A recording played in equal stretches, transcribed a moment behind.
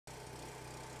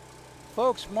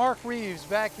Folks, Mark Reeves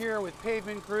back here with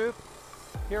Pavement Group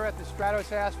here at the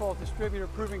Stratos Asphalt Distributor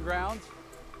Proving Grounds.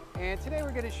 And today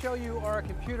we're going to show you our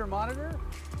computer monitor.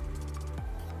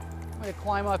 I'm going to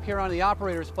climb up here on the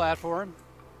operator's platform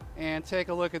and take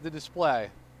a look at the display.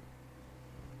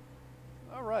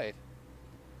 All right.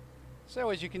 So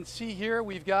as you can see here,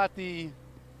 we've got the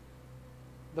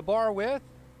bar width.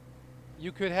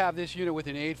 You could have this unit with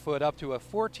an 8-foot up to a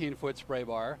 14-foot spray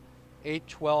bar, 8,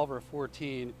 12, or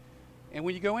 14. And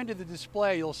when you go into the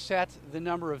display, you'll set the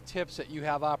number of tips that you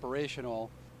have operational.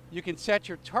 You can set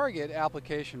your target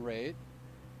application rate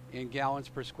in gallons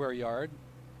per square yard.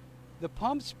 The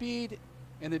pump speed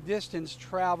and the distance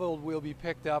traveled will be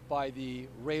picked up by the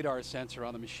radar sensor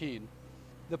on the machine.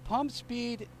 The pump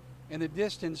speed and the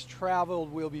distance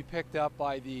traveled will be picked up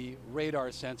by the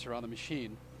radar sensor on the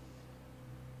machine.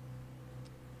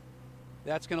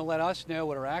 That's going to let us know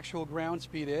what our actual ground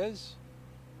speed is.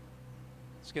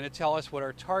 It's going to tell us what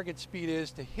our target speed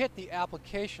is to hit the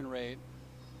application rate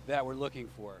that we're looking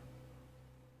for.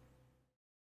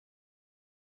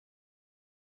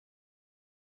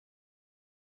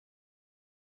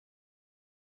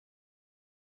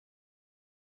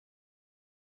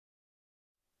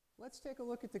 Let's take a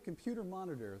look at the computer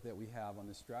monitor that we have on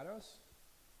the Stratos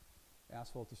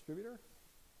Asphalt Distributor.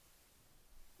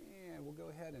 And we'll go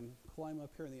ahead and climb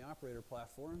up here in the operator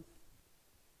platform,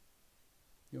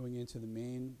 going into the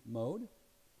main mode.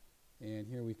 And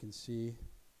here we can see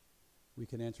we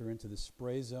can enter into the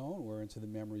spray zone or into the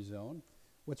memory zone.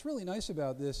 What's really nice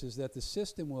about this is that the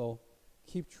system will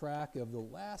keep track of the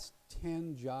last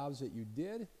 10 jobs that you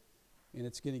did, and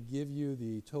it's going to give you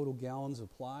the total gallons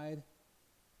applied,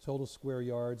 total square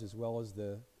yards, as well as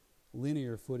the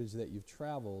linear footage that you've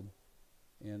traveled.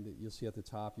 And you'll see at the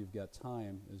top you've got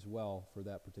time as well for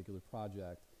that particular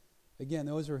project. Again,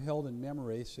 those are held in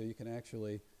memory, so you can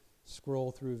actually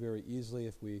scroll through very easily.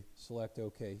 If we select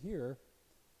OK here,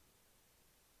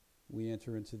 we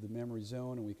enter into the memory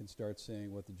zone and we can start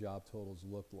seeing what the job totals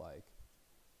look like.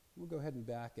 We'll go ahead and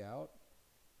back out.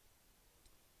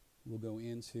 We'll go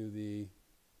into the,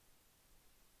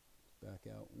 back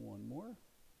out one more,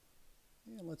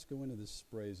 and let's go into the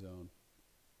spray zone.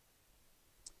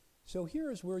 So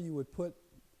here is where you would put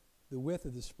the width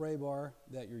of the spray bar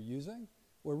that you're using,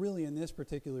 or really in this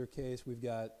particular case we've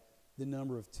got the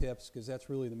number of tips, because that's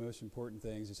really the most important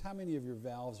thing, is how many of your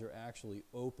valves are actually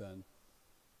open.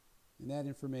 And that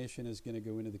information is going to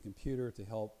go into the computer to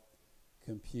help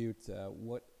compute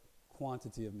what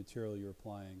quantity of material you're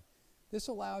applying. This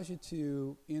allows you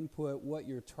to input what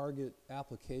your target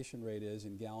application rate is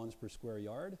in gallons per square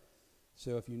yard.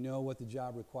 So if you know what the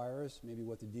job requires, maybe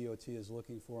what the DOT is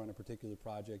looking for on a particular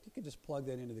project, you can just plug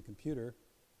that into the computer.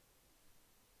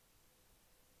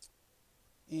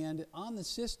 And on the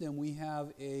system, we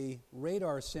have a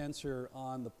radar sensor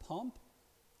on the pump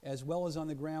as well as on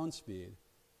the ground speed.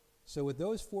 So with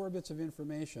those 4 bits of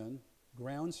information,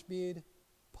 ground speed,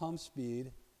 pump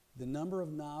speed, the number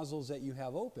of nozzles that you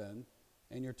have open,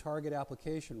 and your target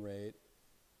application rate,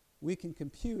 we can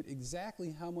compute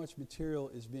exactly how much material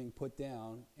is being put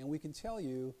down, and we can tell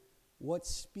you what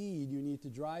speed you need to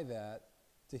drive at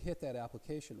to hit that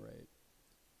application rate.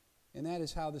 And that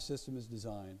is how the system is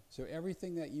designed. So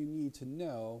everything that you need to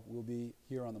know will be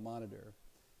here on the monitor.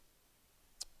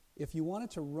 If you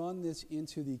wanted to run this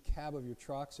into the cab of your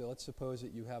truck, so let's suppose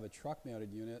that you have a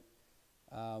truck-mounted unit,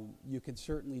 you can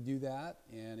certainly do that,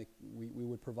 and we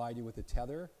would provide you with a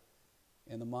tether.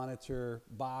 And the monitor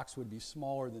box would be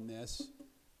smaller than this,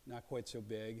 not quite so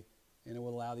big, and it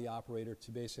would allow the operator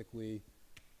to basically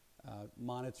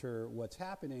monitor what's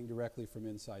happening directly from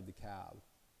inside the cab.